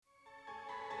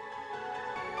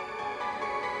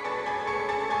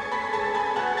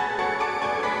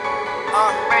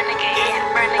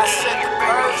I said the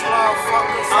birds,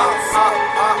 motherfuckers.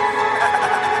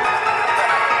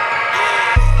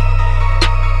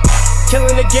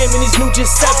 Killing the game in these new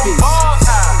Giuseppe's.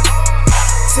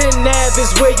 10 Ave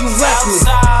is where you left me.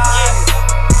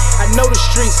 I know the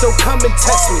streets, so come and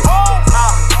test me.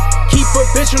 Keep a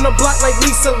bitch on the block like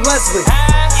Lisa Leslie.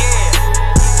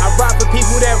 I ride for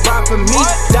people that ride for me,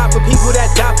 die for people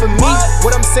that die for me.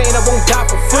 What I'm saying, I won't die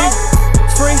for free.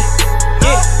 Free?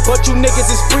 Yeah, but you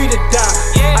niggas is free to die.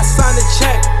 I signed a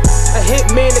check, a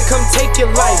hitman to come take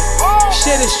your life.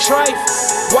 Shit is trife.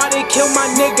 Why they kill my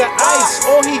nigga Ice?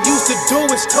 All he used to do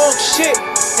is talk shit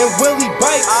and Willie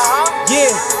bites.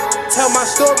 Yeah, tell my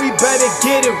story, better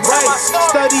get it right.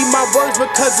 Study my words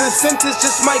because the sentence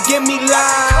just might give me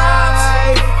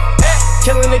life.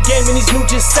 Killing the game in these new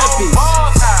Giuseppe's.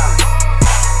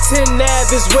 10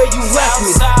 Ave is where you left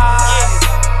me.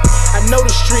 I know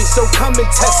the streets, so come and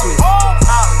test me.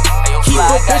 Keep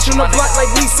a bitch on the block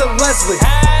like Lisa Leslie.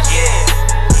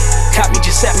 Caught me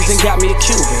Giuseppe's and got me a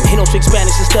Cuban. He don't speak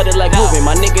Spanish and stutter like Ruben.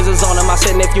 My niggas is on him, I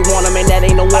said if you want him, and that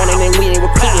ain't no warning, then we ain't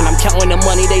recruiting. I'm counting the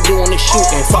money they doing the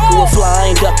shooting. Fuckin' with fly,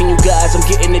 I ain't ducking you guys, I'm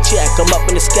getting the check. I'm up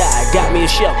in the sky, got me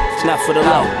a show, it's not for the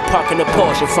low. Parking the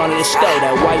Porsche in front of the store,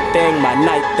 that white thing, my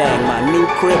night thing. My new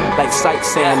crib, like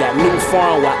sightseeing, that new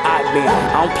farm where I been.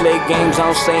 I don't play games, I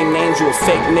don't say names, you a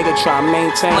fake nigga try to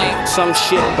maintain. Some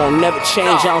shit won't never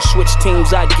change, I don't switch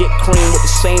teams, I get cream with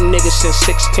the same niggas since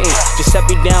 16.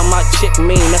 Giuseppe down my chick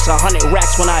mean, that's 100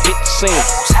 racks when I hit the scene.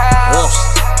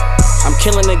 I'm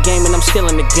killing the game and I'm still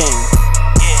in the game.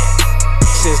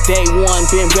 Since day one,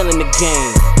 been real in the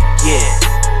game.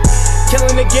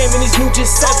 Killing the game in these new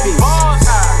Giuseppe's.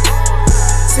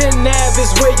 10 Ave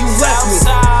is where you left me.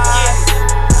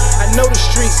 I know the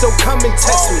streets, so come and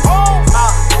test me.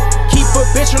 Keep a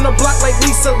bitch on the block like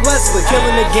Lisa Leslie.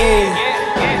 Killing the game.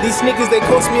 These niggas, they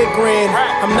cost me $1,000.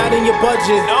 I'm not in your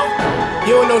budget.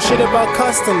 You don't know shit about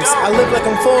customs. I live like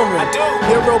I'm foreign.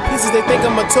 Euro pieces, they think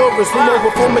I'm a tourist. We know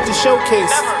perform at the showcase.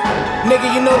 Nigga,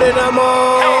 you know that I'm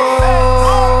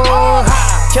on.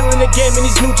 Killing the game in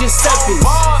these new Giuseppe's.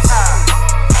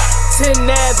 10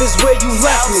 Ave is where you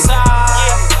left me.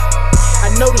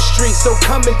 I know the streets, so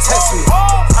come and test me.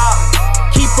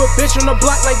 Keep a bitch on the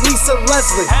block like Lisa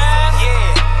Leslie.